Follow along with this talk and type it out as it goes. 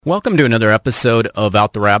Welcome to another episode of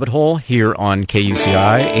Out the Rabbit Hole here on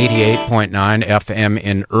KUCI 88.9 FM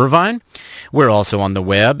in Irvine. We're also on the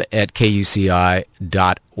web at kuci.org.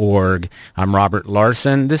 I'm Robert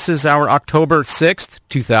Larson. This is our October 6th,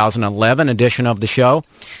 2011 edition of the show.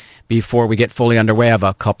 Before we get fully underway, I have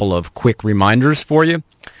a couple of quick reminders for you.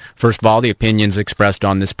 First of all, the opinions expressed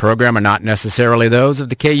on this program are not necessarily those of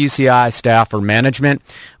the KUCI staff or management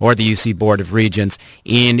or the UC Board of Regents.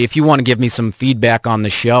 And if you want to give me some feedback on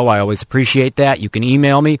the show, I always appreciate that. You can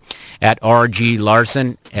email me at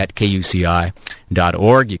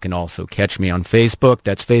rglarson@kuci.org. You can also catch me on Facebook.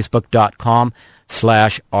 That's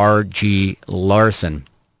facebook.com/rglarson.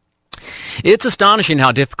 It's astonishing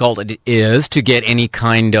how difficult it is to get any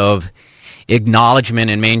kind of acknowledgement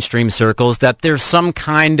in mainstream circles that there's some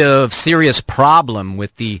kind of serious problem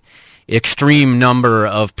with the extreme number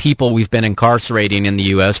of people we've been incarcerating in the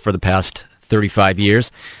U.S. for the past 35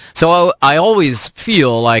 years. So I always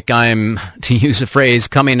feel like I'm, to use a phrase,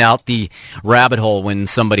 coming out the rabbit hole when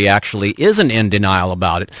somebody actually isn't in denial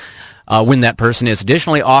about it. When that person is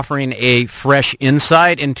additionally offering a fresh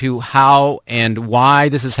insight into how and why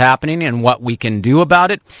this is happening and what we can do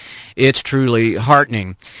about it, it's truly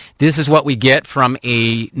heartening. This is what we get from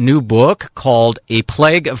a new book called A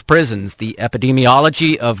Plague of Prisons, the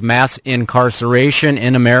Epidemiology of Mass Incarceration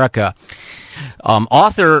in America.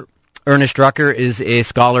 Author Ernest Drucker is a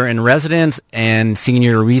scholar in residence and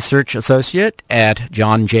senior research associate at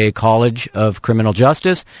John Jay College of Criminal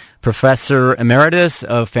Justice, professor emeritus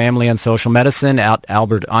of family and social medicine at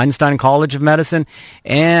Albert Einstein College of Medicine,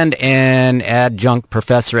 and an adjunct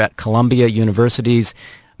professor at Columbia University's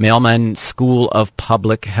Mailman School of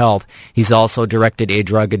Public Health. He's also directed a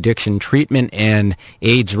drug addiction treatment and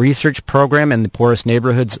AIDS research program in the poorest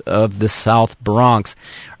neighborhoods of the South Bronx.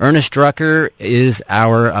 Ernest Drucker is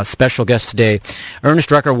our special guest today. Ernest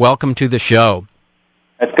Drucker, welcome to the show.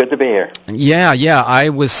 It's good to be here. Yeah. I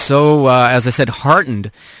was so, as I said, heartened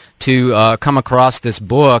to come across this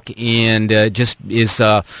book, and just is...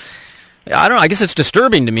 I don't know, I guess it's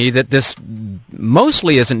disturbing to me that this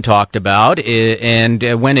mostly isn't talked about, and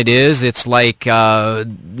when it is, it's like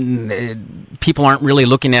people aren't really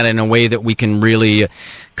looking at it in a way that we can really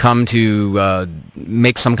come to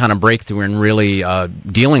make some kind of breakthrough in really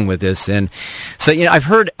dealing with this. And so, I've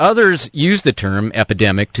heard others use the term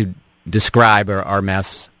epidemic to describe our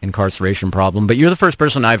mass incarceration problem, but you're the first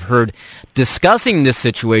person I've heard discussing this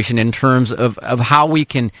situation in terms of how we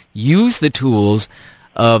can use the tools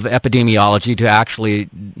of epidemiology to actually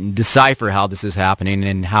decipher how this is happening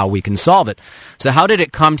and how we can solve it. So how did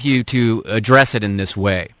it come to you to address it in this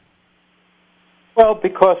way? Well,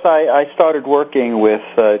 because I started working with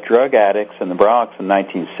drug addicts in the Bronx in the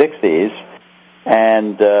 1960s,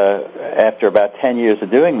 and after about 10 years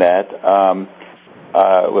of doing that,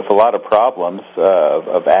 with a lot of problems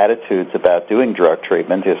of attitudes about doing drug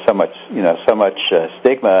treatment, there's so much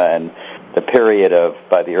stigma, and the period of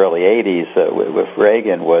by the early 80s with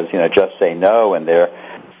Reagan was just say no, and there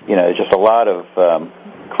just a lot of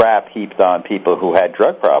crap heaped on people who had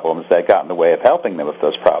drug problems that got in the way of helping them with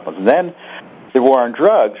those problems. And then the war on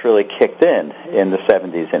drugs really kicked in the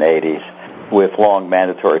 70s and 80s with long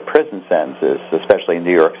mandatory prison sentences, especially in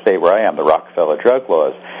New York State where I am, the Rockefeller drug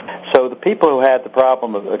laws. So the people who had the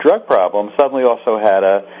problem of a drug problem suddenly also had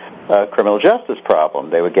a criminal justice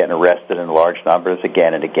problem. They were getting arrested in large numbers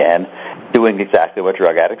again and again, doing exactly what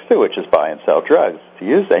drug addicts do, which is buy and sell drugs,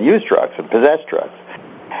 use drugs and possess drugs.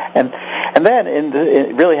 And then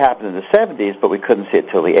it really happened in the 70s, but we couldn't see it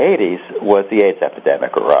till the 80s, was the AIDS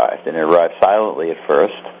epidemic arrived. And it arrived silently at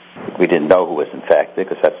first. We didn't know who was infected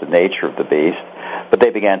because that's the nature of the beast. But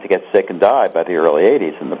they began to get sick and die by the early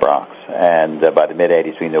 80s in the Bronx. And by the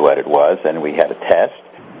mid-80s we knew what it was, and we had a test.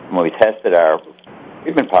 And when we tested our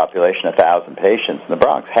treatment population, 1,000 patients in the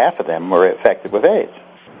Bronx, half of them were infected with AIDS.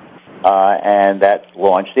 And that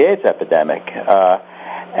launched the AIDS epidemic.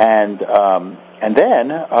 And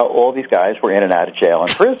then all these guys were in and out of jail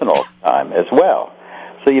and prison all the time as well.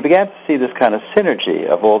 So you began to see this kind of synergy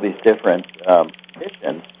of all these different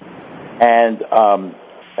conditions. And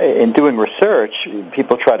in doing research,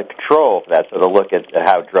 people try to control that, so they'll look at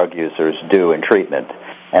how drug users do in treatment,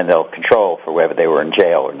 and they'll control for whether they were in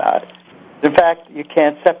jail or not. In fact, you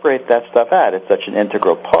can't separate that stuff out. It's such an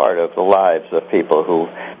integral part of the lives of people who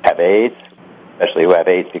have AIDS, especially who have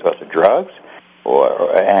AIDS because of drugs,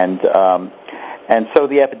 and so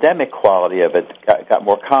the epidemic quality of it got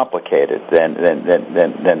more complicated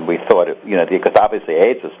than we thought it. Because obviously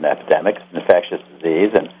AIDS is an epidemic, it's an infectious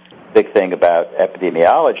disease, and the big thing about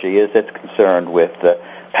epidemiology is it's concerned with the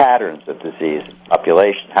patterns of disease in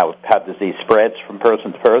population, how disease spreads from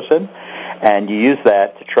person to person, and you use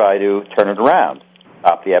that to try to turn it around.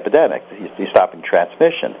 stop the epidemic. You're stopping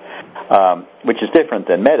transmission, which is different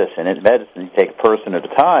than medicine. In medicine, you take a person at a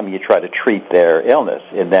time and you try to treat their illness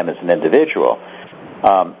in them as an individual.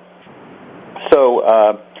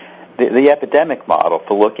 The epidemic model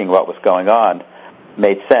for looking what was going on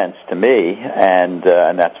made sense to me, and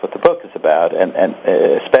that's what the book is about, and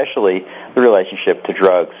especially the relationship to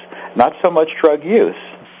drugs. Not so much drug use,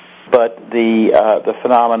 but the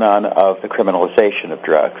phenomenon of the criminalization of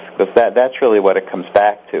drugs, because that's really what it comes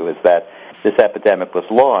back to, is that this epidemic was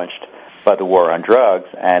launched by the war on drugs,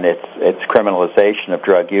 and its criminalization of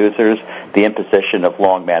drug users, the imposition of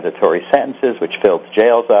long mandatory sentences, which filled the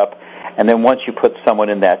jails up, and then once you put someone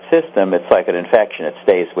in that system, it's like an infection. It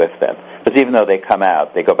stays with them. Because even though they come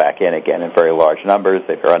out, they go back in again in very large numbers.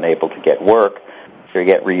 They're unable to get work.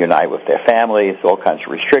 They reunite with their families. All kinds of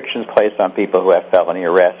restrictions placed on people who have felony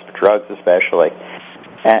arrests, for drugs especially.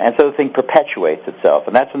 And so the thing perpetuates itself.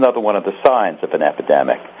 And that's another one of the signs of an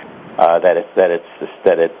epidemic, that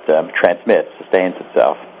it transmits, sustains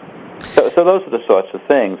itself. So those are the sorts of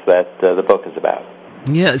things that the book is about.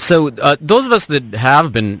 Yeah, so those of us that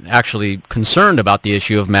have been actually concerned about the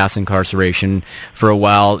issue of mass incarceration for a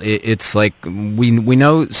while, it's like we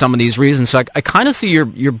know some of these reasons. So I kind of see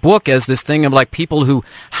your book as this thing of like people who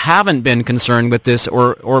haven't been concerned with this,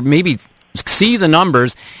 or maybe see the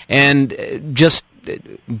numbers and just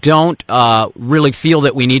don't really feel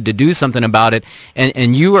that we need to do something about it.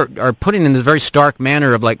 And you are putting in this very stark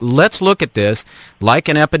manner of like, let's look at this like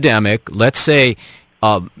an epidemic. Let's say,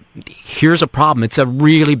 here's a problem. It's a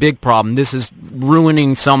really big problem. This is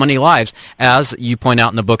ruining so many lives, as you point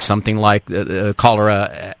out in the book, something like the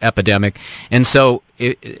cholera epidemic. And so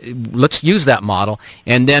let's use that model,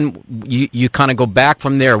 and then you kind of go back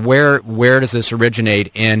from there. Where does this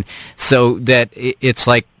originate? And so that it's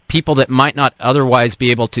like people that might not otherwise be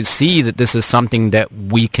able to see that this is something that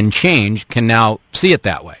we can change can now see it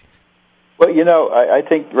that way. Well, I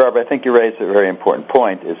think, Robert, you raised a very important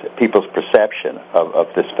point, is people's perception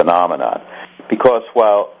of this phenomenon. Because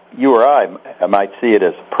while you or I might see it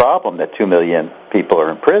as a problem that 2 million people are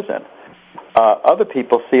in prison, other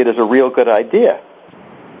people see it as a real good idea.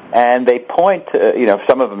 And they point to,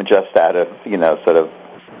 some of them just out of,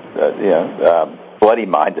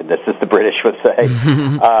 bloody-mindedness, as the British would say.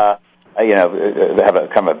 Have a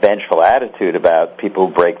kind of a vengeful attitude about people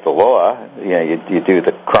who break the law. You do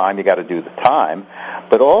the crime, you got to do the time.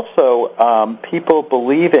 But also people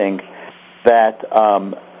believing that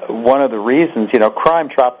one of the reasons, crime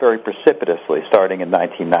dropped very precipitously starting in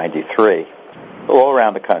 1993, all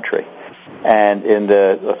around the country. And in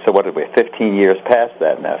 15 years past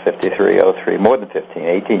that now, 53, more than 15,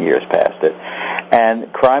 18 years past it.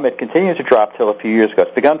 And crime had continued to drop till a few years ago.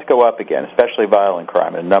 It's begun to go up again, especially violent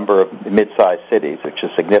crime in a number of mid-sized cities, which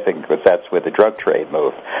is significant because that's where the drug trade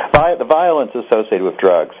moved. The violence associated with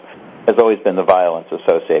drugs has always been the violence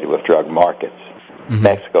associated with drug markets,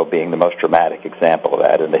 Mexico being the most dramatic example of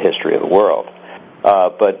that in the history of the world.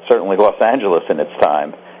 But certainly Los Angeles in its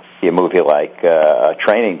time, a movie like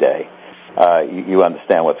Training Day, you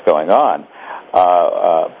understand what's going on,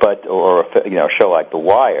 or a show like The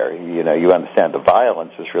Wire, you understand the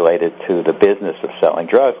violence is related to the business of selling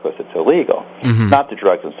drugs because it's illegal, not the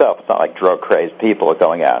drugs themselves. It's not like drug-crazed people are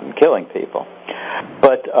going out and killing people.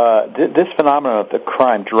 But this phenomenon of the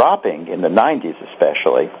crime dropping in the 90s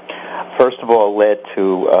especially, first of all, led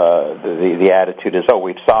to the attitude is,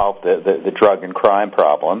 we've solved the drug and crime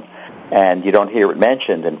problem. And you don't hear it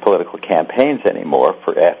mentioned in political campaigns anymore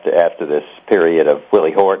after this period of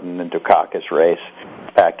Willie Horton and Dukakis race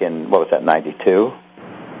back in, 92?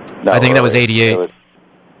 No, I think that was 88. It was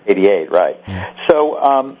 88, right. Yeah.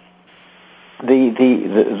 So the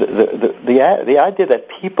idea that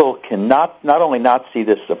people can not only not see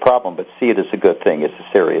this as a problem, but see it as a good thing is a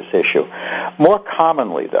serious issue. More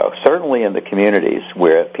commonly, though, certainly in the communities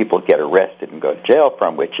where people get arrested and go to jail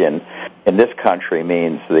from, which in this country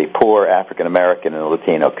means the poor African American and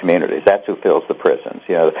Latino communities. That's who fills the prisons.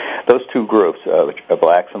 Those two groups,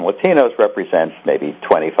 blacks and Latinos, represent maybe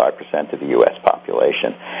 25% of the U.S.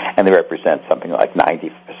 population, and they represent something like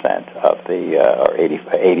 90% of the, or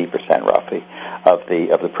 80% roughly, of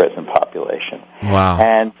the prison population. Wow.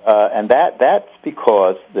 And that's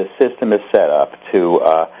because the system is set up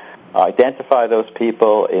to identify those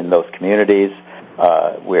people in those communities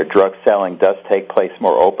where drug selling does take place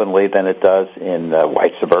more openly than it does in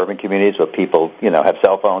white suburban communities where people, have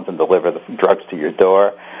cell phones and deliver the drugs to your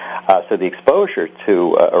door. So the exposure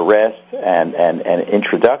to arrest and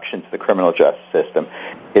introduction to the criminal justice system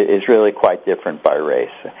is really quite different by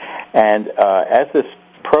race. And as this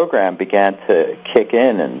program began to kick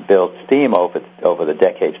in and build steam over the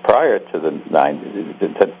decades prior to the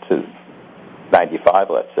 95,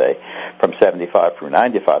 let's say, from 75 through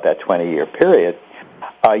 95, that 20-year period,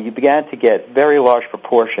 you began to get very large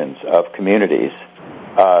proportions of communities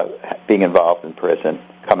being involved in prison,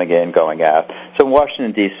 coming in, going out. So in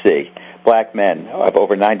Washington, D.C., black men have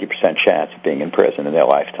over 90% chance of being in prison in their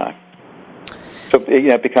lifetime. So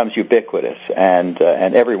it becomes ubiquitous, and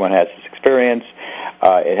everyone has this experience.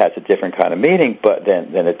 It has a different kind of meaning, but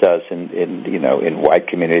than it does in white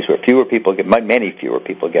communities where many fewer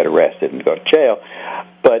people get arrested and go to jail.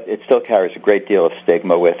 But it still carries a great deal of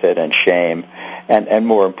stigma with it and shame, and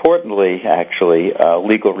more importantly, actually,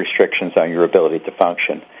 legal restrictions on your ability to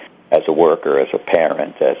function as a worker, as a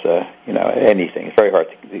parent, as anything. It's very hard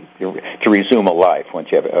to resume a life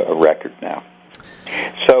once you have a record now.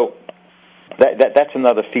 So that's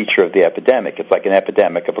another feature of the epidemic. It's like an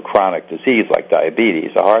epidemic of a chronic disease like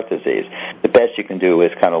diabetes, a heart disease. The best you can do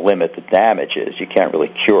is kind of limit the damages. You can't really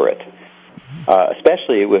cure it,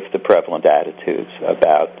 especially with the prevalent attitudes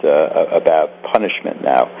about punishment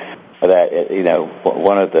now. That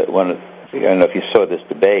I don't know if you saw this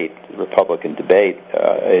debate, the Republican debate.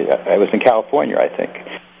 I was in California, I think,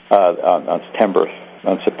 on September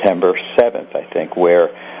 7th, I think,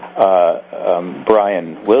 where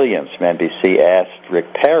Brian Williams from NBC asked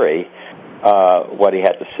Rick Perry what he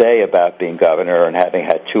had to say about being governor and having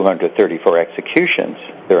had 234 executions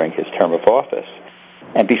during his term of office.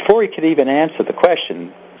 And before he could even answer the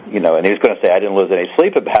question, and he was going to say, I didn't lose any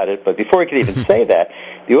sleep about it, but before he could even say that,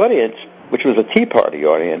 the audience, which was a Tea Party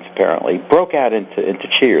audience apparently, broke out into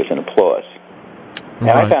cheers and applause. And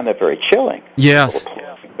I found that very chilling. Yes.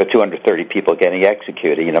 The 230 people getting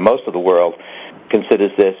executed. Most of the world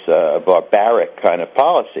considers this a barbaric kind of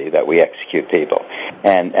policy that we execute people.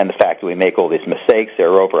 And the fact that we make all these mistakes, there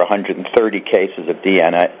are over 130 cases of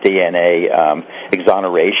DNA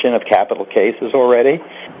exoneration of capital cases already,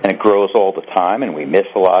 and it grows all the time, and we miss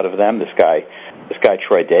a lot of them. This guy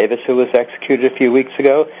Troy Davis, who was executed a few weeks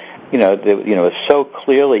ago, is so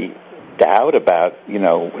clearly doubt about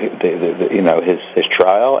his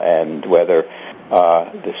trial and whether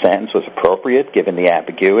the sentence was appropriate given the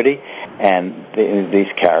ambiguity, and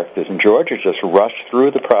these characters in Georgia just rushed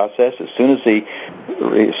through the process. As soon as the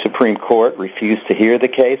Supreme Court refused to hear the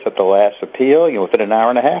case at the last appeal, within an hour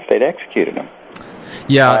and a half they'd executed him.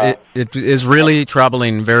 Yeah, it is really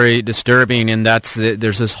troubling, very disturbing, and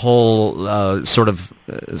there's this whole sort of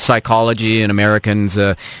psychology in Americans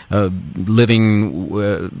living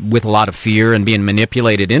with a lot of fear and being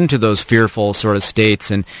manipulated into those fearful sort of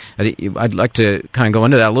states. And I'd like to kind of go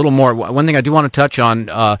into that a little more. One thing I do want to touch on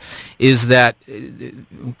is that,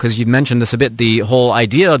 because you mentioned this a bit, the whole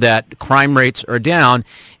idea that crime rates are down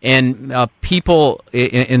and people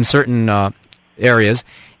in certain areas,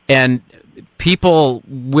 and people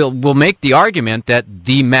will make the argument that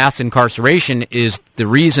the mass incarceration is the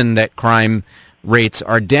reason that crime rates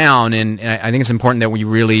are down, and I think it's important that we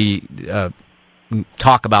really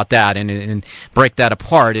talk about that and break that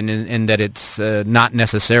apart, and that it's not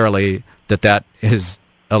necessarily that is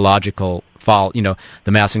a logical fall. The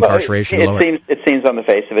mass incarceration. It seems on the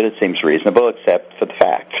face of it seems reasonable, except for the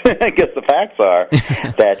facts. I guess the facts are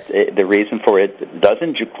that the reason for it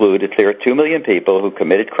doesn't include that there are 2 million people who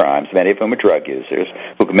committed crimes, many of whom are drug users,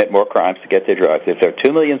 who commit more crimes to get their drugs. If there are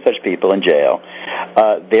 2 million such people in jail,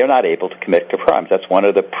 they're not able to commit crimes. That's one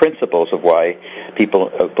of the principles of why people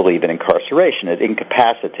believe in incarceration. It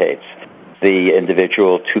incapacitates the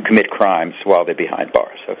individual to commit crimes while they're behind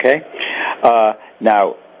bars. Okay?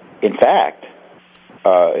 Now, in fact,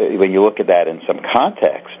 when you look at that in some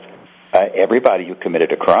context, everybody who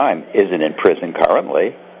committed a crime isn't in prison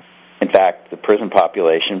currently. In fact, the prison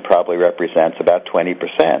population probably represents about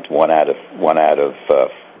 20%, one out of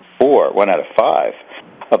five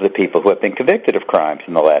of the people who have been convicted of crimes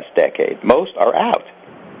in the last decade. Most are out.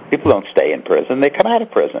 People don't stay in prison; they come out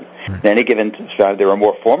of prison. In any given time, there are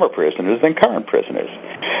more former prisoners than current prisoners.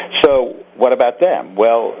 So, what about them?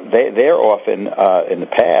 Well, they're often in the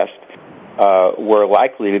past were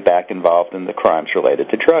likely to be back involved in the crimes related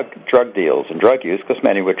to drug deals and drug use, because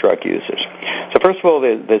many were drug users. So first of all,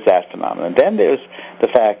 there's that phenomenon. And then there's the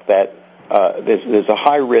fact that there's a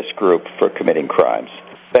high-risk group for committing crimes,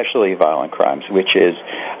 especially violent crimes, which is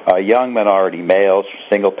young minority males,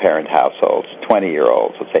 single-parent households,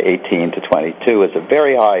 20-year-olds, let's say 18 to 22, is a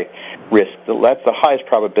very high risk. That's the highest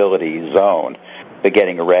probability zone for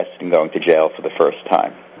getting arrested and going to jail for the first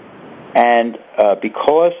time. And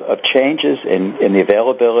because of changes in the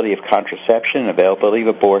availability of contraception and availability of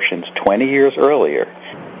abortions 20 years earlier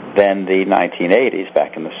than the 1980s,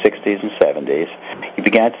 back in the 60s and 70s, you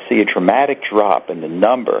began to see a dramatic drop in the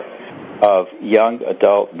number of young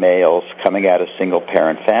adult males coming out of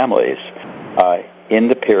single-parent families in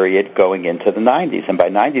the period going into the 90s. And by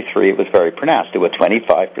 93, it was very pronounced. There were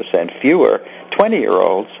 25% fewer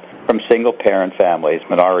 20-year-olds from single-parent families,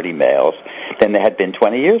 minority males, than there had been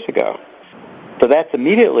 20 years ago. So that's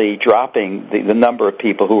immediately dropping the number of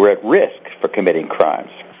people who were at risk for committing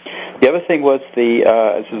crimes. The other thing was these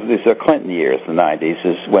are Clinton years, the 90s,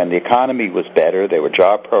 is when the economy was better. There were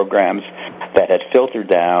job programs that had filtered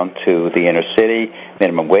down to the inner city.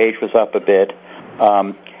 Minimum wage was up a bit.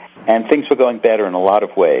 And things were going better in a lot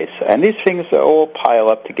of ways. And these things all pile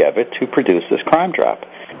up together to produce this crime drop.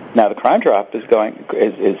 Now, the crime drop has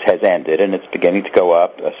ended, and it's beginning to go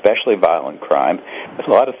up, especially violent crime. There's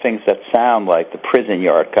a lot of things that sound like the prison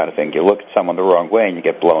yard kind of thing. You look at someone the wrong way, and you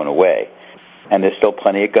get blown away. And there's still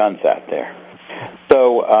plenty of guns out there.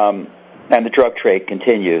 So, and the drug trade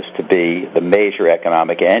continues to be the major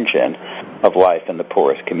economic engine of life in the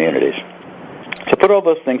poorest communities. So put all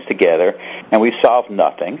those things together, and we've solved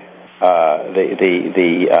nothing.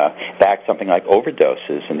 In fact, something like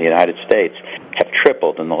overdoses in the United States have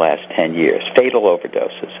tripled in the last 10 years. Fatal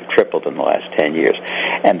overdoses have tripled in the last 10 years.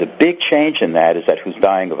 And the big change in that is that who's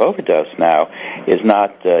dying of overdose now is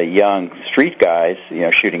not young street guys,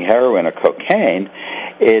 shooting heroin or cocaine.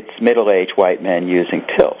 It's middle-aged white men using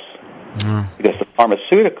pills. Because the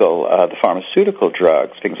pharmaceutical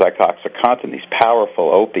drugs, things like OxyContin, these powerful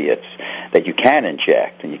opiates that you can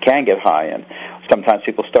inject and you can get high in, sometimes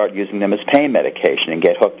people start using them as pain medication and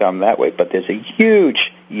get hooked on them that way. But there's a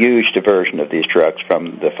huge diversion of these drugs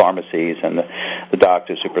from the pharmacies and the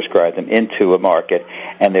doctors who prescribe them into a market,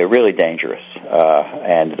 and they're really dangerous.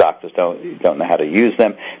 And the doctors don't know how to use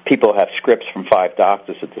them. People have scripts from 5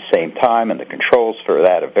 doctors at the same time, and the controls for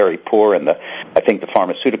that are very poor. And I think the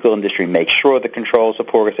pharmaceutical industry makes sure the controls are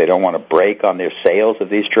poor because they don't want to break on their sales of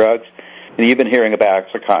these drugs. And you've been hearing about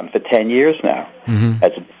OxyContin for 10 years now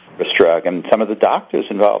as a drug, and some of the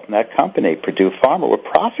doctors involved in that company, Purdue Pharma, were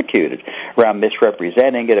prosecuted around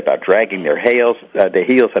misrepresenting it, about dragging their heels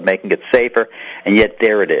and making it safer, and yet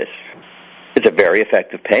there it is. It's a very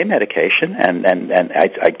effective pain medication, and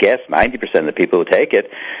I guess 90% of the people who take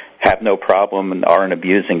it have no problem and aren't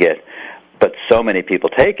abusing it. But so many people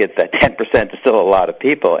take it that 10% is still a lot of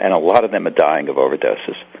people, and a lot of them are dying of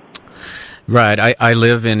overdoses. Right. I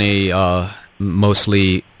live in a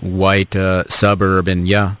mostly white suburb, and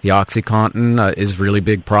the OxyContin is a really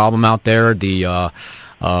big problem out there. The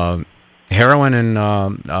heroin and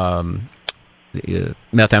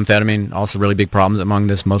methamphetamine, also really big problems among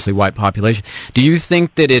this mostly white population. Do you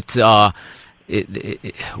think that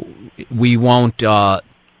we won't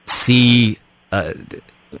see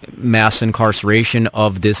mass incarceration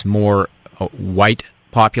of this more white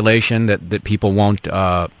population, that people won't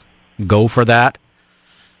go for that?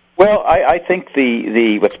 Well, I think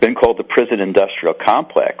the what's been called the prison industrial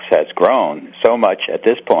complex has grown so much at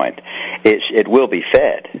this point. It will be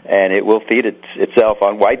fed, and it will feed itself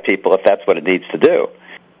on white people if that's what it needs to do.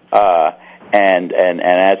 And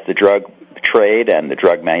as the drug trade and the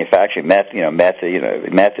drug manufacturing, meth is they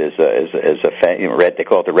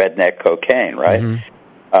call it the redneck cocaine, right?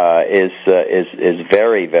 Is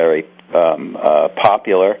very, very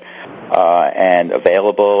popular and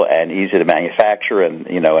available and easy to manufacture, and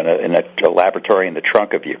in a laboratory in the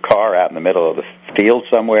trunk of your car out in the middle of the field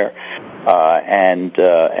somewhere, and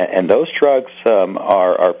those drugs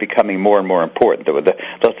are becoming more and more important.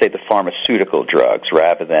 Let's say the pharmaceutical drugs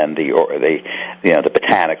rather than the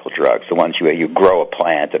botanical drugs, the ones you grow a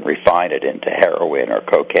plant and refine it into heroin or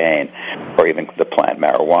cocaine or even the plant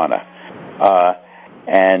marijuana.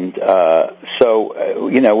 So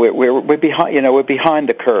we're behind. We're behind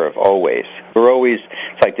the curve always.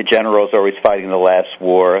 It's like the generals are always fighting the last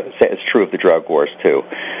war. It's true of the drug wars too.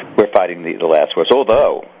 We're fighting the last wars.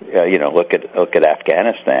 Although look at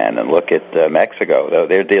Afghanistan and look at Mexico. Though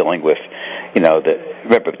they're dealing with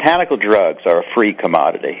remember, botanical drugs are a free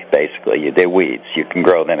commodity. Basically, they're weeds. You can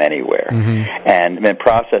grow them anywhere, and then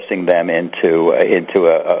processing them into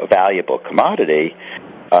a valuable commodity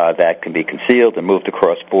that can be concealed and moved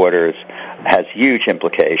across borders has huge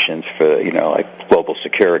implications for, like global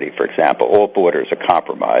security, for example. All borders are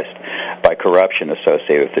compromised by corruption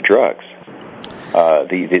associated with the drugs.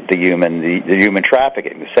 The human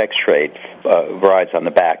trafficking, the sex trade rides on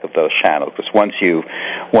the back of those channels. Because once you've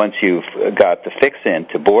got the fix-in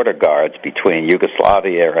to border guards between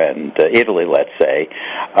Yugoslavia and Italy, let's say,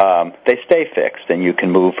 they stay fixed, and you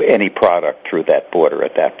can move any product through that border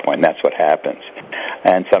at that point. That's what happens.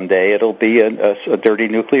 And someday it'll be a dirty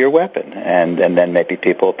nuclear weapon, and then maybe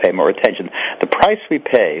people will pay more attention. The price we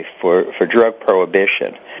pay for drug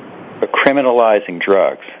prohibition, for criminalizing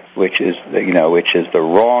drugs, which is the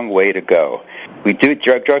wrong way to go.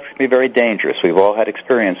 Drugs can be very dangerous. We've all had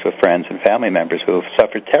experience with friends and family members who have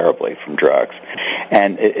suffered terribly from drugs.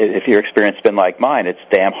 And if your experience has been like mine, it's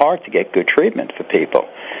damn hard to get good treatment for people.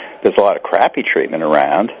 There's a lot of crappy treatment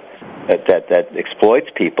around that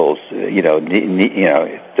exploits people's,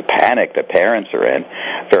 the panic that parents are in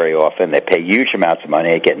very often. They pay huge amounts of money,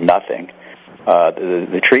 they get nothing.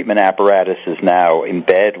 The treatment apparatus is now in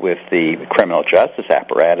bed with the criminal justice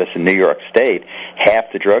apparatus in New York State.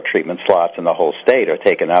 Half the drug treatment slots in the whole state are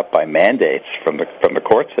taken up by mandates from the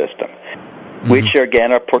court system, which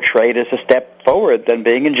again are portrayed as a step forward than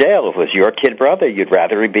being in jail. If it was your kid brother, you'd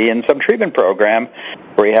rather he be in some treatment program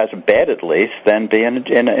where he has a bed at least than be in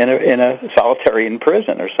a solitary in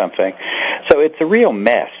prison or something. So it's a real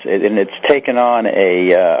mess, and it's taken on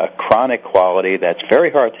a chronic quality that's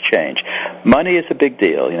very hard to change. Money is a big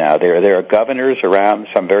deal. There are governors around,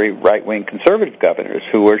 some very right-wing conservative governors,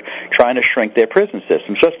 who are trying to shrink their prison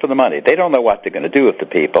systems just for the money. They don't know what they're going to do with the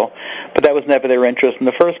people, but that was never their interest in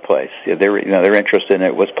the first place. Their interest in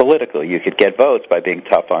it was political. You could get votes by being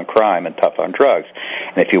tough on crime and tough on drugs.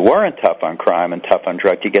 And if you weren't tough on crime and tough on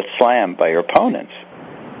drugs, you get slammed by your opponents.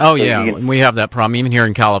 Oh, so yeah, we have that problem even here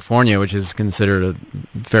in California, which is considered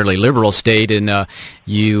a fairly liberal state, and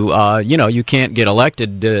you can't get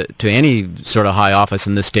elected to any sort of high office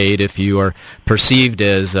in the state if you are perceived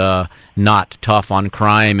as not tough on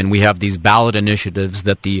crime. And we have these ballot initiatives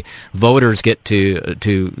that the voters get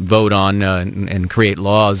to vote on and create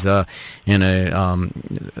laws in a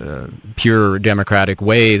pure democratic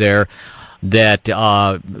way there. That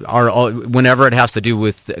are whenever it has to do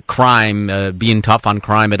with crime, being tough on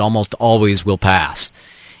crime, it almost always will pass.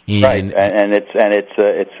 Right, and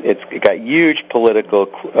it's got huge political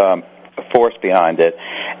force behind it,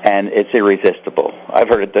 and it's irresistible. I've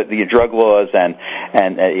heard that the drug laws and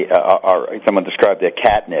someone described their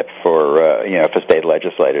catnip for state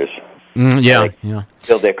legislators. Yeah.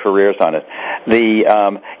 Build their careers on it.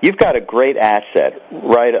 You've got a great asset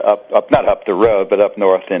right up not up the road, but up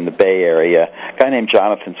north in the Bay Area. A guy named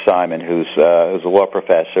Jonathan Simon, who's a law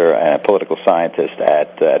professor and a political scientist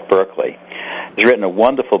at Berkeley. He's written a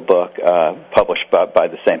wonderful book published by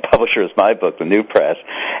the same publisher as my book, The New Press,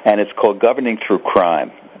 and it's called Governing Through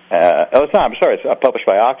Crime. It's published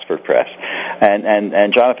by Oxford Press,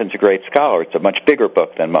 and Jonathan's a great scholar. It's a much bigger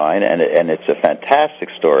book than mine, and it's a fantastic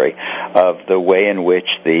story of the way in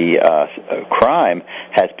which the crime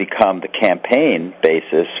has become the campaign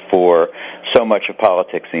basis for so much of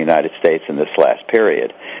politics in the United States in this last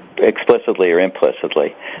period, explicitly or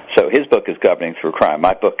implicitly. So his book is Governing Through Crime.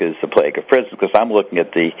 My book is The Plague of Prison, because I'm looking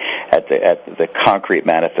at the concrete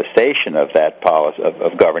manifestation of that policy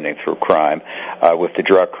of governing through crime with the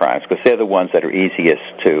drug crimes, because they're the ones that are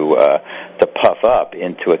easiest to puff up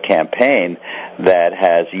into a campaign that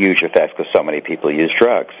has huge effects because so many people use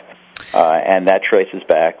drugs. And that traces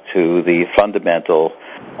back to the fundamental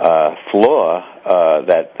flaw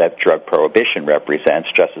that drug prohibition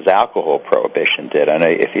represents, just as alcohol prohibition did. I know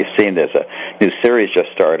if you've seen, there's a new series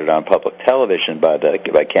just started on public television by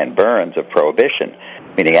Ken Burns of Prohibition,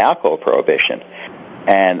 meaning alcohol prohibition.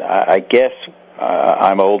 And I guess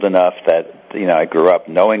I'm old enough that I grew up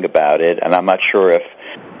knowing about it, and I'm not sure if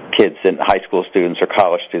kids and high school students or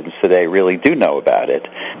college students today really do know about it,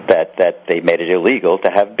 that they made it illegal to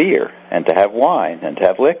have beer and to have wine and to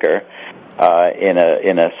have liquor in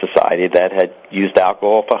a society that had used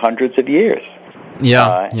alcohol for hundreds of years.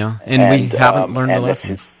 And we haven't learned the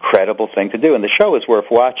lessons. It's an incredible thing to do, and the show is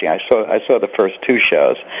worth watching. I saw the first two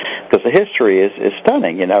shows because the history is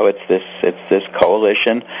stunning. It's this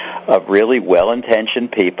coalition of really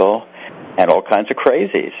well-intentioned people and all kinds of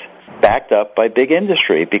crazies, backed up by big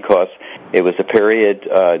industry, because it was a period,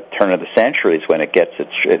 turn of the centuries, when it gets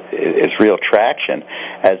its real traction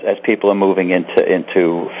as people are moving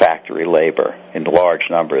into factory labor in large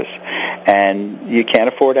numbers. And you can't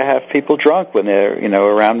afford to have people drunk when they're,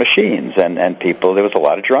 around machines. And people, there was a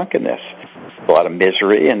lot of drunkenness, a lot of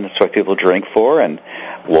misery, and that's what people drink for, and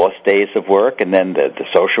lost days of work. And then the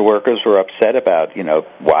social workers were upset about,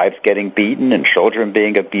 wives getting beaten and children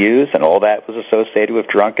being abused, and all that was associated with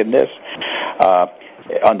drunkenness.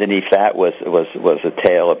 Underneath that was a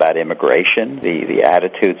tale about immigration, the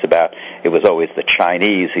attitudes about, it was always the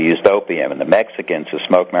Chinese who used opium and the Mexicans who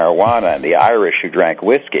smoked marijuana and the Irish who drank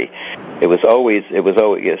whiskey. It was always,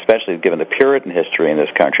 especially given the Puritan history in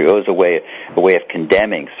this country, it was a way of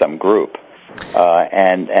condemning some group.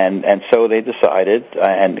 And so they decided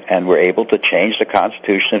and were able to change the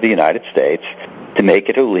Constitution of the United States to make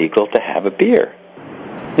it illegal to have a beer.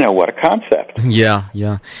 what a concept. Yeah.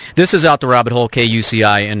 This is Out the Rabbit Hole,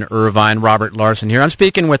 KUCI in Irvine. Robert Larson here. I'm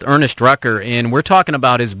speaking with Ernest Drucker, and we're talking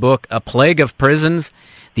about his book, A Plague of Prisons,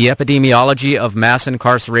 The Epidemiology of Mass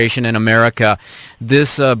Incarceration in America.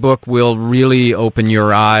 This book will really open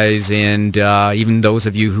your eyes, and even those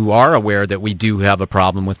of you who are aware that we do have a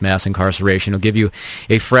problem with mass incarceration, it'll give you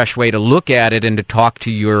a fresh way to look at it and to talk to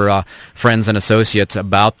your friends and associates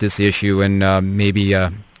about this issue, and maybe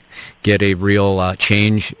get a real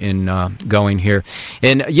change in going here.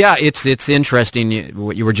 And yeah, it's interesting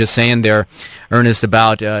what you were just saying there, Ernest,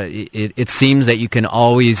 about it seems that you can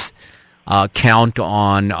always count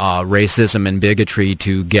on racism and bigotry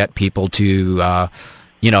to get people to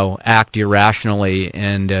act irrationally,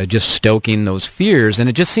 and just stoking those fears. And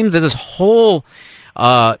it just seems that this whole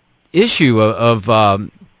issue of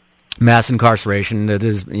mass incarceration that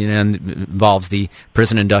is involves the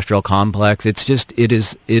prison industrial complex. It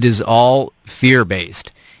is all fear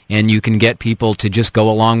based, and you can get people to just go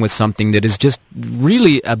along with something that is just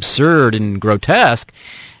really absurd and grotesque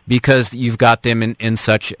because you've got them in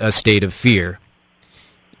such a state of fear.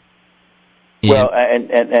 Well,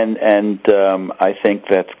 and I think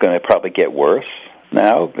that's going to probably get worse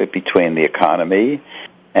now between the economy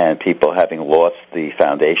and people having lost the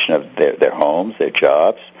foundation of their homes, their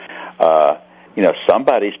jobs.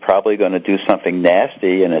 Somebody's probably going to do something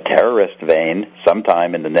nasty in a terrorist vein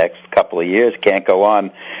sometime in the next couple of years. Can't go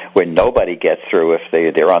on where nobody gets through if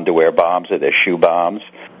they're underwear bombs or they're shoe bombs.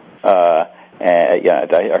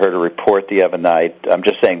 I heard a report the other night. I'm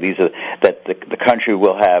just saying that the country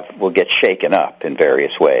will get shaken up in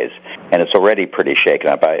various ways, and it's already pretty shaken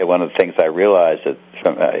up. One of the things I realized that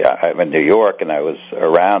I'm in New York, and I was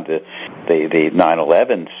around the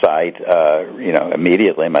 9/11 site.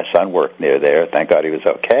 Immediately, my son worked near there. Thank God he was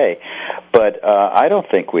okay. But I don't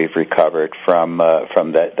think we've recovered from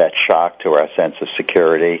that shock to our sense of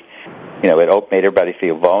security. It made everybody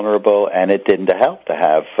feel vulnerable, and it didn't help to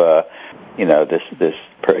have.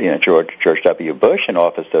 George W. Bush in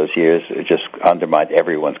office those years just undermined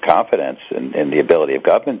everyone's confidence in the ability of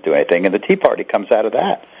government to do anything, and the Tea Party comes out of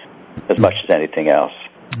that as much as anything else.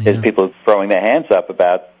 Yeah. Is people throwing their hands up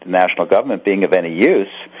about the national government being of any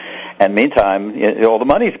use, and meantime, all the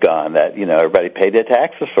money's gone that everybody paid their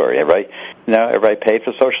taxes for. Everybody paid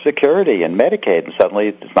for Social Security and Medicaid, and suddenly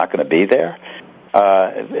it's not going to be there.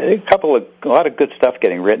 A lot of good stuff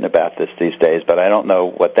getting written about this these days, but I don't know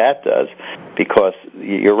what that does, because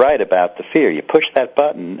you're right about the fear. You push that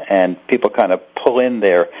button, and people kind of pull in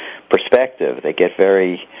their perspective. They get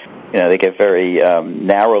very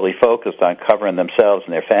narrowly focused on covering themselves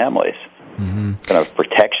and their families. Mm-hmm. Kind of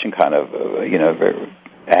protection, kind of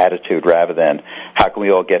attitude, rather than how can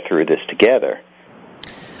we all get through this together.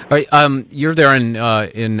 All right, you're there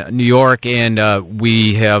in New York, and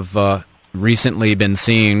we have. Recently been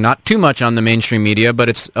seeing, not too much on the mainstream media, but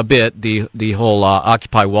it's a bit, the whole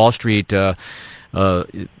Occupy Wall Street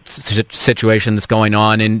situation that's going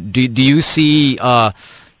on. And do you see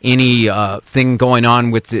any thing going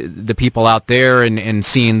on with the people out there, and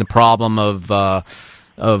seeing the problem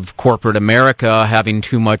of corporate America having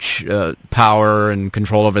too much power and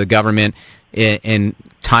control over the government, and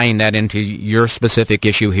tying that into your specific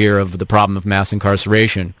issue here of the problem of mass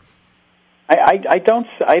incarceration? I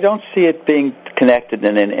don't see it being connected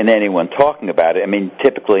in anyone talking about it. I mean,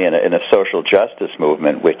 typically in a social justice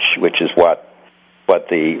movement, which is what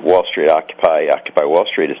the Wall Street Occupy Wall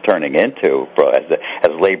Street is turning into,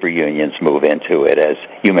 as labor unions move into it, as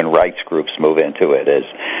human rights groups move into it,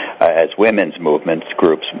 as women's movements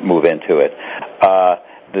groups move into it.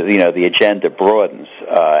 The agenda broadens,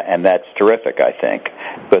 and that's terrific, I think,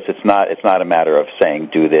 because it's not a matter of saying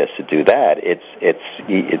do this or do that.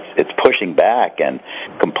 It's pushing back and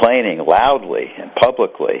complaining loudly and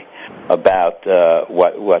publicly about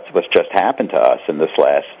what's just happened to us in this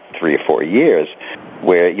last 3 or 4 years,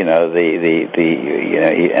 where and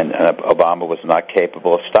Obama was not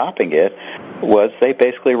capable of stopping it. Was they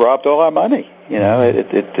basically robbed all our money?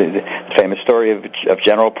 The famous story of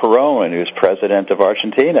General Perón, who was president of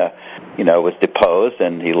Argentina, was deposed,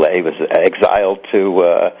 and he was exiled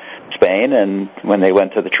to Spain, and when they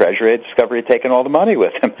went to the Treasury, they discovered he'd taken all the money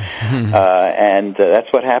with him. And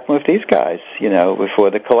that's what happened with these guys. Before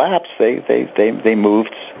the collapse, they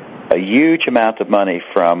moved a huge amount of money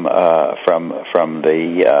from the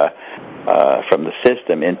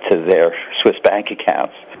system into their Swiss bank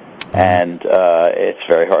accounts, and it's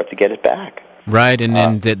very hard to get it back. Right,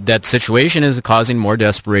 and that situation is causing more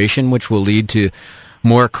desperation, which will lead to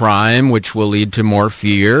more crime, which will lead to more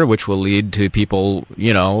fear, which will lead to people,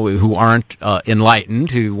 who aren't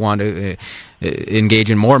enlightened, who want to engage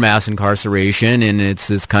in more mass incarceration, and it's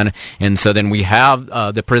this kind of, and so then we have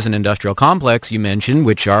the prison industrial complex you mentioned,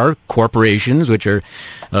 which are corporations, which are,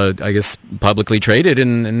 I guess, publicly traded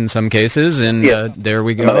in some cases, and there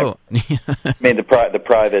we go. I mean, the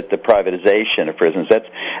privatization of prisons.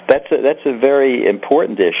 That's a very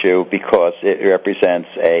important issue because it represents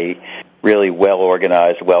a really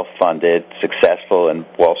well-organized, well-funded, successful, and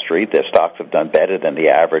Wall Street, their stocks have done better than the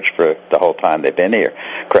average for the whole time they've been here,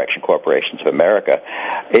 Correction Corporations of America.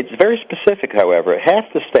 It's very specific, however.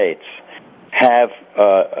 Half the states have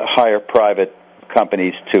hire private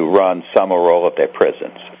companies to run some or all of their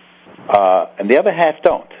prisons, and the other half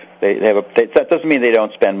don't. That doesn't mean they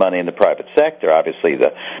don't spend money in the private sector. Obviously,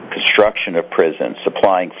 the construction of prisons,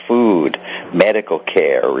 supplying food, medical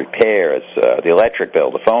care, repairs, the electric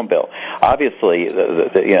bill, the phone bill. Obviously,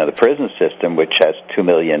 the prison system, which has 2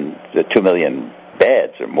 million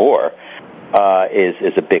beds or more,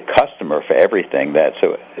 is a big customer for everything.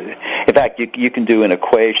 In fact, you can do an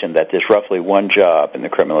equation that there's roughly one job in the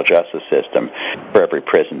criminal justice system for every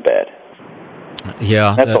prison bed.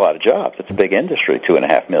 Yeah, that's a lot of jobs. It's a big industry,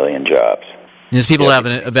 2.5 million jobs. These people have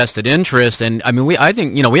a vested interest, and I mean, I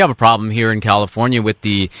think we have a problem here in California with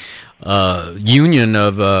the union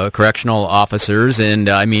of correctional officers, and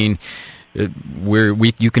I mean,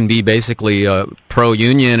 you can be basically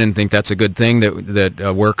pro-union and think that's a good thing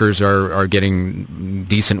that workers are getting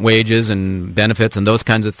decent wages and benefits and those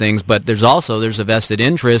kinds of things, but there's a vested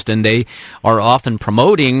interest, and they are often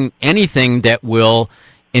promoting anything that will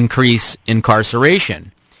increase incarceration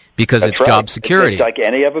because it's job security. It's like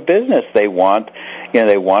any other business. They want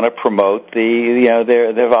to promote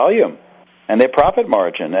their volume and their profit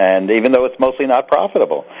margin, and even though it's mostly not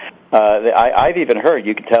profitable. I've even heard,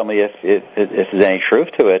 you can tell me if there's any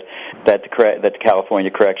truth to it, that the California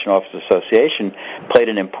Correctional Officers Association played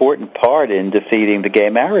an important part in defeating the gay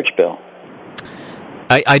marriage bill.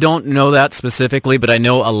 I don't know that specifically, but I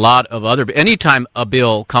know a lot of other. Anytime a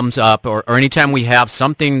bill comes up, or anytime we have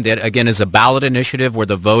something that, again, is a ballot initiative where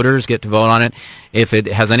the voters get to vote on it, if it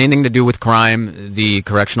has anything to do with crime, the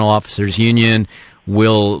Correctional Officers Union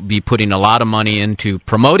will be putting a lot of money into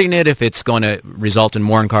promoting it if it's going to result in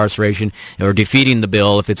more incarceration, or defeating the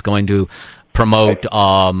bill if it's going to promote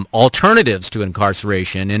alternatives to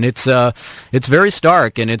incarceration, and it's very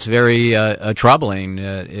stark, and it's very troubling.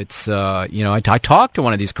 I talked to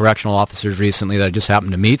one of these correctional officers recently that I just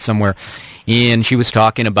happened to meet somewhere, and she was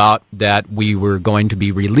talking about that we were going to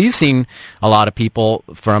be releasing a lot of people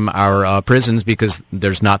from our prisons because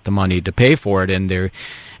there's not the money to pay for it, and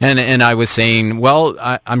I was saying, well,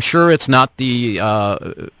 I'm sure it's not the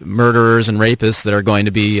murderers and rapists that are going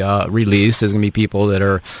to be released. There's going to be people that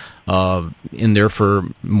are in there for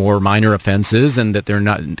more minor offenses, and that they're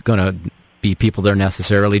not going to be people that are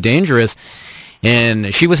necessarily dangerous.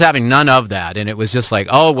 And she was having none of that, and it was just like,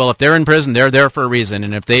 oh, well, if they're in prison, they're there for a reason,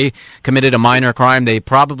 and if they committed a minor crime, they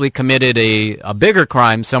probably committed a bigger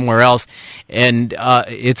crime somewhere else. And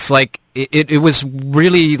it's like it was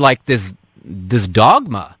really like this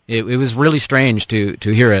dogma. It was really strange to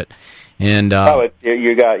hear it. And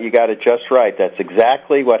you got it just right. That's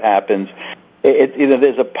exactly what happens.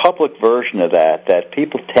 There's a public version of that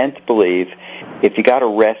people tend to believe if you got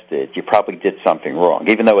arrested, you probably did something wrong,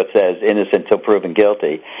 even though it says innocent until proven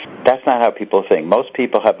guilty. That's not how people think. Most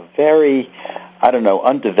people have a very,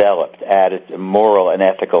 undeveloped moral and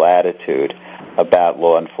ethical attitude about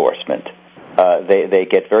law enforcement. They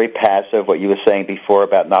get very passive, what you were saying before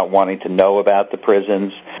about not wanting to know about the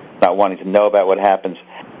prisons, not wanting to know about what happens.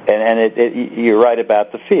 And you're right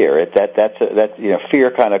about the fear.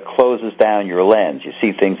 Fear kind of closes down your lens. You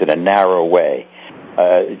see things in a narrow way,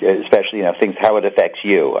 especially things how it affects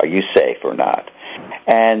you. Are you safe or not?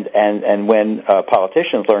 And when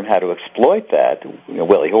politicians learn how to exploit that,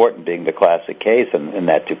 Willie Horton being the classic case in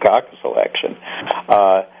that Dukakis election,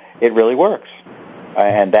 it really works.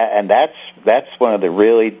 And that's one of the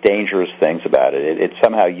really dangerous things about it. It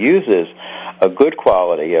somehow uses a good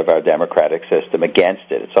quality of our democratic system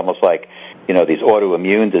against it. It's almost like, these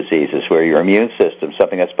autoimmune diseases where your immune system,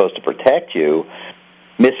 something that's supposed to protect you,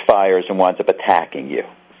 misfires and winds up attacking you.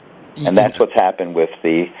 And that's what's happened with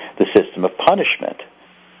the system of punishment.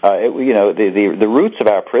 The roots of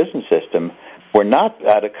our prison system were not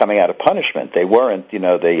coming out of punishment. They weren't,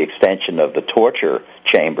 the extension of the torture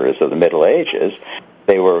chambers of the Middle Ages.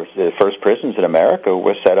 The first prisons in America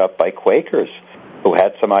were set up by Quakers who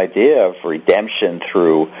had some idea of redemption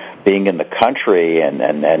through being in the country,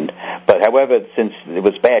 but however, since it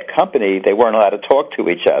was bad company, they weren't allowed to talk to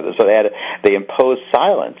each other, so they imposed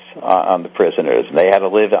silence on the prisoners, and they had to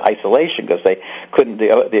live in isolation because they couldn't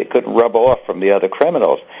rub off from the other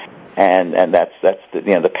criminals. and that's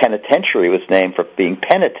the penitentiary was named for being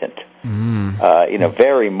penitent.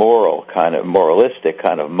 Very moralistic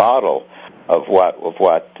kind of model of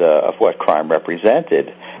what crime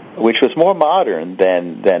represented, which was more modern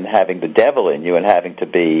than having the devil in you and having to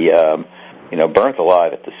be burnt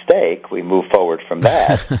alive at the stake. We move forward from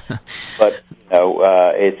that, but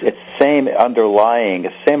it's the same underlying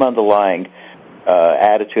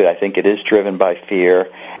attitude. I think it is driven by fear,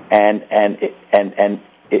 and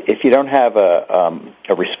if you don't have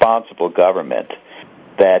a responsible government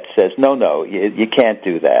that says no, you can't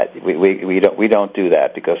do that. We don't do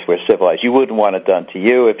that because we're civilized. You wouldn't want it done to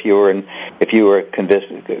you if you were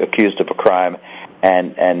accused of a crime,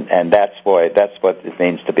 and that's what it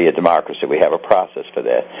means to be a democracy. We have a process for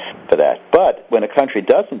that. But when a country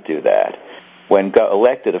doesn't do that, when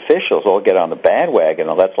elected officials all get on the bandwagon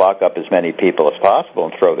and let's lock up as many people as possible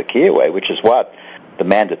and throw the key away, which is what the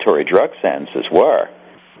mandatory drug sentences were.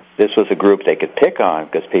 This was a group they could pick on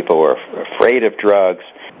because people were afraid of drugs,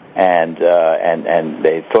 and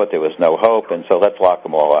they thought there was no hope, and so let's lock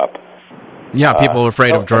them all up. Yeah, people were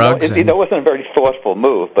afraid of drugs. It wasn't a very thoughtful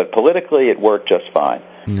move, but politically it worked just fine.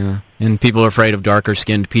 Yeah, and people are afraid of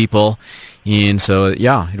darker-skinned people, and so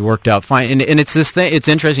it worked out fine. And it's this thing. It's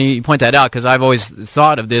interesting you point that out because I've always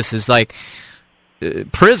thought of this as like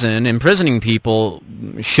imprisoning people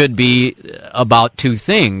should be about two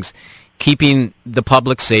things: keeping the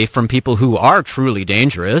public safe from people who are truly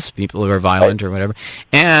dangerous, people who are violent or whatever,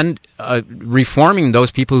 and reforming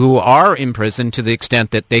those people who are imprisoned to the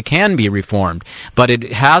extent that they can be reformed. But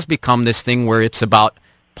it has become this thing where it's about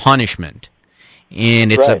punishment.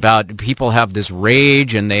 And it's about people have this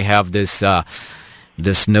rage and they have this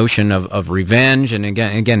this notion of revenge, and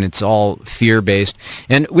again, it's all fear-based.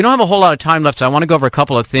 And we don't have a whole lot of time left, so I want to go over a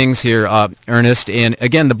couple of things here, Ernest. And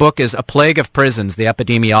again, the book is A Plague of Prisons, The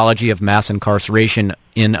Epidemiology of Mass Incarceration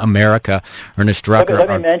in America, Ernest Drucker. Let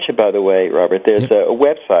me mention, by the way, Robert, there's a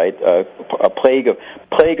website, a Plague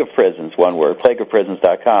of Prisons, one word,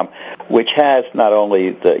 plagueofprisons.com, which has not only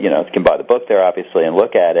you can buy the book there, obviously, and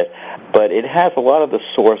look at it, but it has a lot of the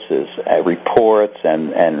sources, reports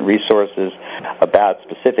and resources about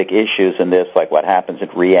specific issues in this, like what happens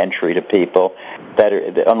at reentry to people. That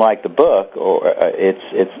unlike the book,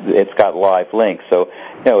 it's got live links. So,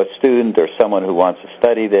 a student or someone who wants to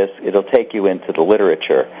study this, it'll take you into the literature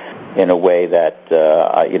in a way that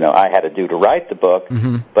I had to do to write the book,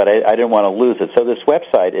 but I didn't want to lose it. So this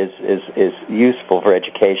website is useful for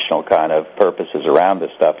educational kind of purposes around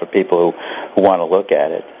this stuff for people who want to look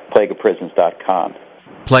at it. Plagueofprisons.com.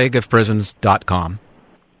 Plagueofprisons.com.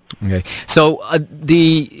 Okay, so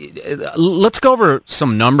let's go over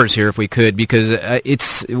some numbers here if we could,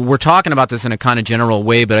 because we're talking about this in a kind of general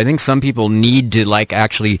way, but I think some people need to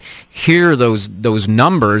actually hear those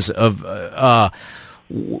numbers of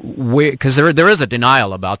because there is a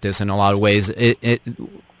denial about this in a lot of ways. The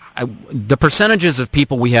percentages of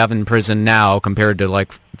people we have in prison now compared to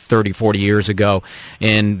 30, 40 years ago,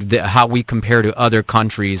 and how we compare to other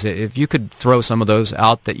countries, if you could throw some of those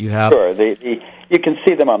out that you have. Sure. You can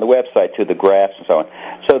see them on the website too, the graphs and so on.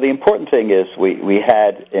 So the important thing is we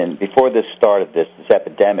had, before this started, this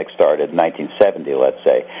epidemic started in 1970, let's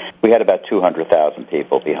say, we had about 200,000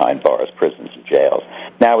 people behind bars, prisons, and jails.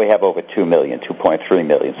 Now we have over 2 million, 2.3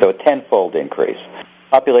 million, so a tenfold increase.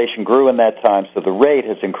 Population grew in that time, so the rate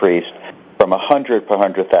has increased from 100 per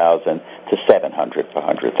 100,000 to 700 per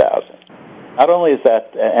 100,000. Not only is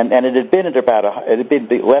that, and it had been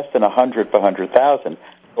less than 100 per 100,000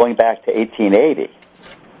 going back to 1880.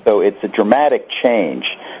 So it's a dramatic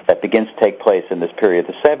change that begins to take place in this period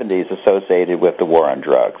of the 70s associated with the war on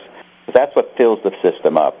drugs. So that's what fills the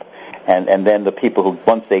system up. And then the people who,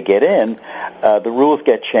 once they get in, the rules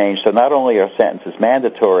get changed. So not only are sentences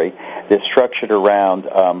mandatory, they're structured around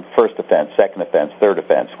first offense, second offense, third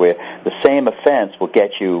offense, where the same offense will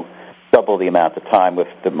get you double the amount of time, with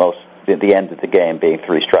the end of the game being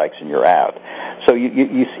 3 strikes and you're out. So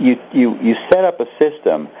you set up a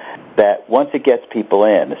system that once it gets people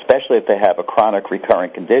in, especially if they have a chronic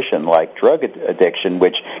recurrent condition like drug addiction,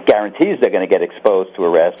 which guarantees they're going to get exposed to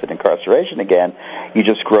arrest and incarceration again, you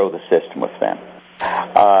just grow the system with them.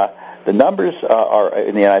 The numbers are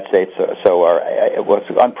in the United States was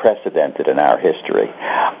unprecedented in our history.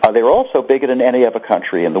 They're also bigger than any other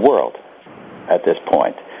country in the world at this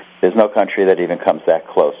point. There's no country that even comes that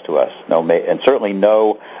close to us, and certainly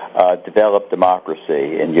no developed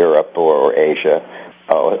democracy in Europe or Asia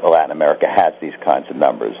or Latin America has these kinds of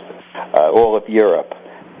numbers. All of Europe,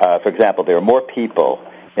 for example, there are more people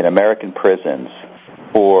in American prisons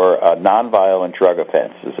for nonviolent drug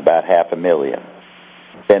offenses, about 500,000,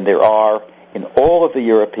 than there are in all of the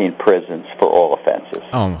European prisons for all offenses.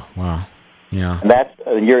 Oh, wow. Yeah. And that's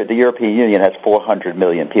the European Union has 400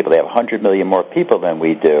 million people. They have 100 million more people than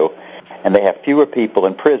we do, and they have fewer people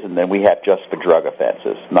in prison than we have just for drug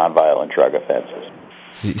offenses, nonviolent drug offenses.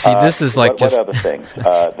 See, this is like what other things?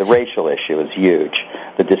 The racial issue is huge.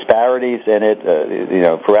 The disparities in it,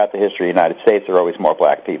 throughout the history of the United States, there are always more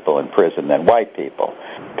black people in prison than white people,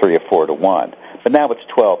 3 or 4 to 1. But now it's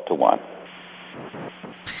 12 to 1.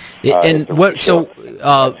 And what? So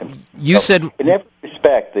you said in every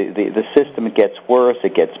respect, the system gets worse.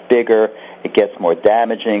 It gets bigger. It gets more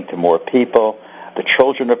damaging to more people. The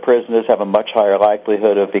children of prisoners have a much higher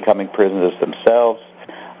likelihood of becoming prisoners themselves.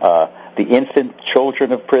 The infant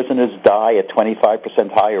children of prisoners die at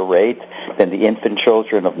 25% higher rate than the infant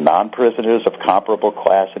children of non-prisoners of comparable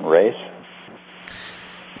class and race.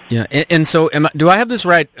 Yeah, and so do I have this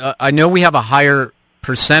right? I know we have a higher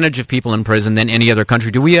percentage of people in prison than any other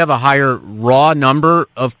country. Do we have a higher raw number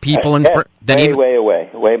of people in prison?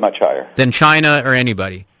 Way much higher. Than China or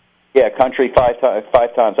anybody? Yeah, country five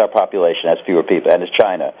times our population has fewer people, and as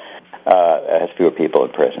China has fewer people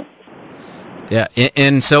in prison. Yeah,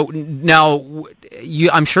 and so now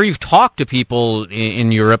I'm sure you've talked to people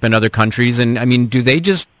in Europe and other countries, and I mean, do they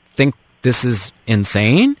just think this is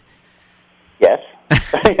insane? Yes.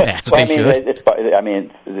 Yes, well, the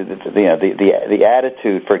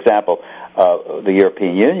attitude, for example, the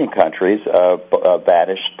European Union countries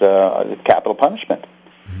banished capital punishment,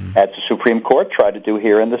 as the Supreme Court tried to do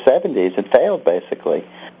here in the 70s and failed, basically.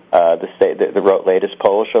 The latest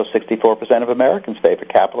poll shows 64% of Americans favor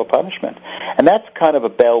capital punishment. And that's kind of a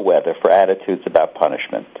bellwether for attitudes about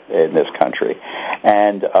punishment in this country.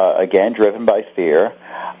 And, again, driven by fear,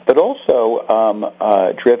 but also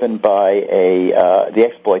driven by the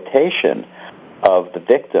exploitation of the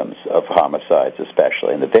victims of homicides,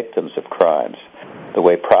 especially, and the victims of crimes. The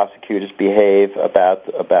way prosecutors behave about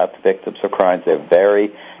the victims of crimes, they're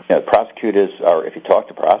very... prosecutors are, if you talk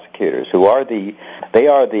to prosecutors, they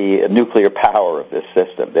are the nuclear power of this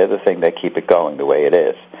system. They're the thing that keep it going the way it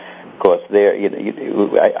is. Of course,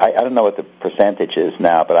 I don't know what the percentage is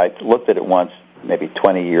now, but I looked at it once, maybe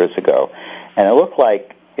 20 years ago, and it looked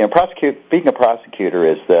like being a prosecutor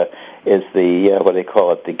is the what do they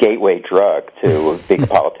call it, the gateway drug to being a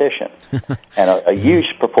politician. And a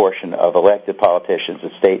huge proportion of elected politicians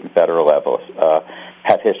at state and federal levels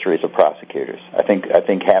have histories of prosecutors. I think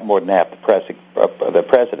more than half the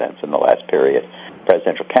presidents in the last period,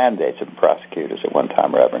 presidential candidates, have been prosecutors at one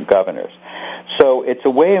time, rather than governors. So it's a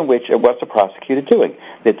way in which what's a prosecutor doing?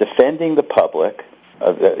 They're defending the public.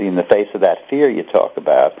 In the face of that fear you talk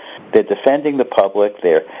about, they're defending the public.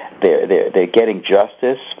 They're getting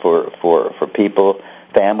justice for people,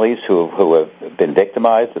 families who have been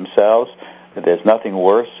victimized themselves. There's nothing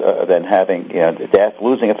worse than having death,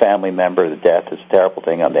 losing a family member. The death is a terrible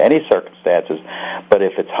thing under any circumstances, but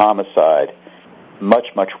if it's homicide,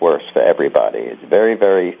 much worse for everybody. It's very,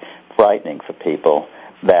 very frightening for people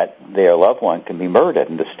that their loved one can be murdered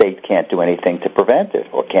and the state can't do anything to prevent it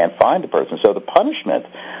or can't find the person. So the punishment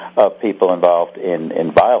of people involved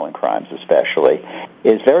in violent crimes especially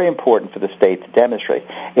is very important for the state to demonstrate.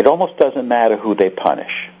 It almost doesn't matter who they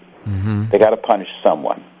punish. Mm-hmm. They got to punish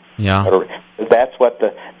someone. Yeah. That's what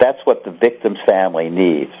the victim's family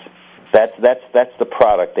needs. That's the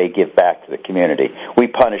product they give back to the community. We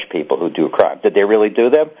punish people who do crimes. Did they really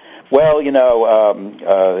do them? Well, we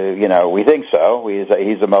think so.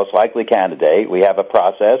 He's the most likely candidate. We have a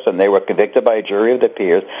process, and they were convicted by a jury of their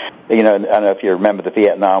peers. I don't know if you remember the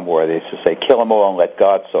Vietnam War. They used to say, "Kill them all and let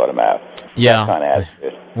God sort them out." Yeah. That kind of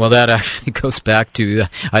attitude. Well, that actually goes back to,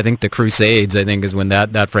 I think, the Crusades, I think, is when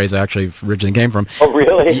that phrase actually originally came from. Oh,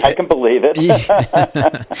 really? I can believe it.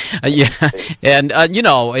 Yeah. And,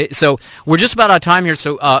 so we're just about out of time here.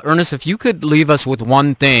 So, Ernest, if you could leave us with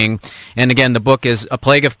one thing, and again, the book is A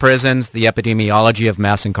Plague of Prisons, The Epidemiology of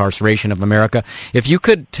Mass Incarceration of America. If you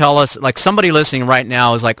could tell us, like somebody listening right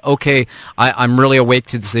now is like, okay, I'm really awake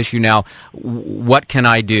to this issue now. What can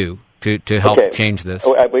I do to help change this?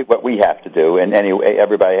 What we have to do, and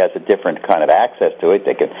everybody has a different kind of access to it.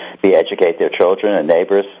 They can educate their children and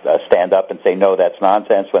neighbors, stand up and say, no, that's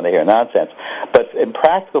nonsense when they hear nonsense. But in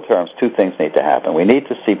practical terms, two things need to happen. We need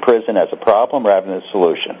to see prison as a problem rather than a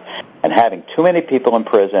solution. And having too many people in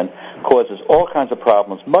prison causes all kinds of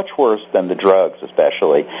problems, much worse than the drugs,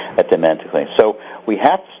 especially, that they're meant to clean. So we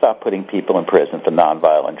have to stop putting people in prison for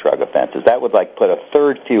nonviolent drug offenses. That would put a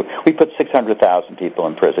third few. We put 600,000 people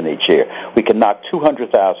in prison each year. We can knock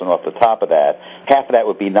 200,000 off the top of that. Half of that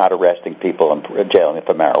would be not arresting people and jailing them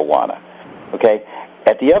for marijuana. Okay?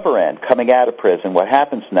 At the other end, coming out of prison, what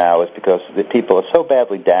happens now is because the people are so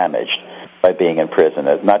badly damaged by being in prison,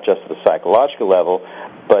 not just at the psychological level,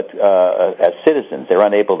 but as citizens. They're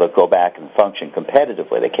unable to go back and function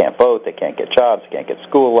competitively. They can't vote, they can't get jobs, they can't get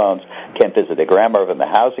school loans, can't visit their grandmother in the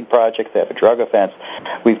housing project, they have a drug offense.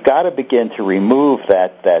 We've got to begin to remove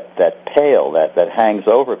that pale that hangs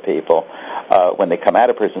over people when they come out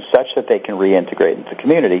of prison, such that they can reintegrate into the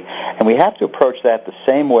community. And we have to approach that the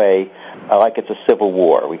same way like it's a civil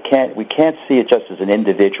war. We can't see it just as an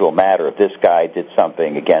individual matter. If this guy did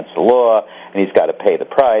something against the law and he's got to pay the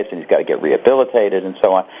price and he's got to get rehabilitated and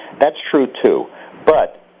so on, that's true too.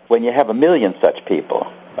 But when you have 1 million such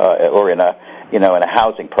people, or in a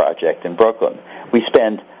housing project in Brooklyn, we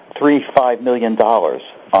spend $5 million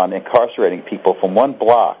on incarcerating people from one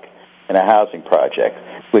block in a housing project,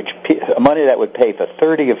 which money that would pay for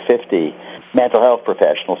 30 or 50 mental health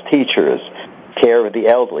professionals, teachers, care of the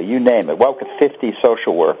elderly, you name it. What could 50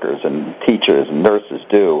 social workers and teachers and nurses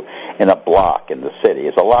do in a block in the city?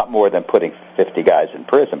 It's a lot more than putting 50 guys in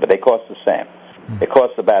prison, but they cost the same. It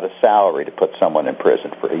costs about a salary to put someone in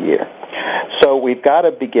prison for a year. So we've got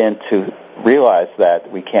to begin to realize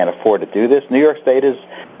that we can't afford to do this. New York State has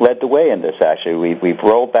led the way in this, actually. We've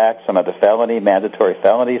rolled back some of the mandatory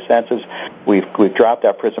felony sentences. We've dropped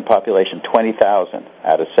our prison population 20,000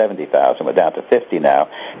 out of 70,000. We're down to 50 now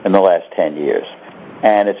in the last 10 years.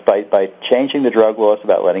 And it's by changing the drug laws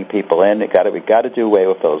about letting people in. We've got to do away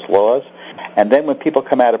with those laws. And then when people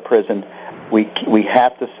come out of prison, we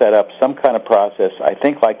have to set up some kind of process, I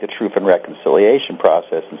think like the Truth and Reconciliation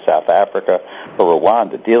process in South Africa or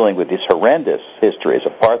Rwanda, dealing with these horrendous histories,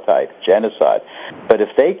 apartheid, genocide. But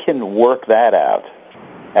if they can work that out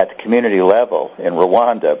at the community level in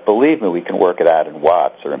Rwanda, believe me, we can work it out in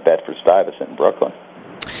Watts or in Bedford-Stuyvesant in Brooklyn.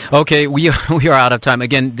 Okay, we are out of time.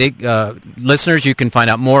 Again, listeners, you can find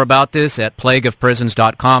out more about this at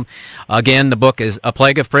plagueofprisons.com. Again, the book is A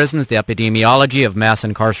Plague of Prisons, The Epidemiology of Mass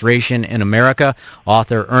Incarceration in America,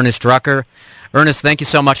 author Ernest Drucker. Ernest, thank you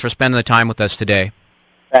so much for spending the time with us today.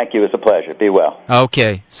 Thank you. It's a pleasure. Be well.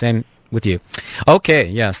 Okay, same with you. Okay,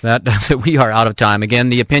 yes, that does it. We are out of time. Again,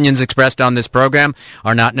 the opinions expressed on this program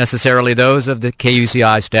are not necessarily those of the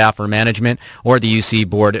KUCI staff or management or the UC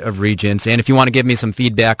Board of Regents. And if you want to give me some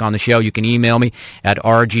feedback on the show, you can email me at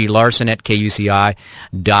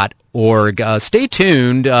rglarson@kuci.org. Stay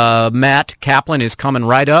tuned. Matt Kaplan is coming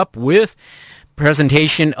right up with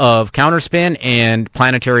presentation of Counterspin and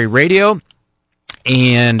Planetary Radio.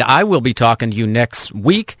 And I will be talking to you next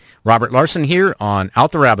week. Robert Larson here on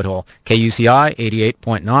Out the Rabbit Hole, KUCI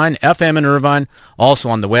 88.9 FM in Irvine, also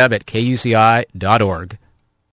on the web at kuci.org.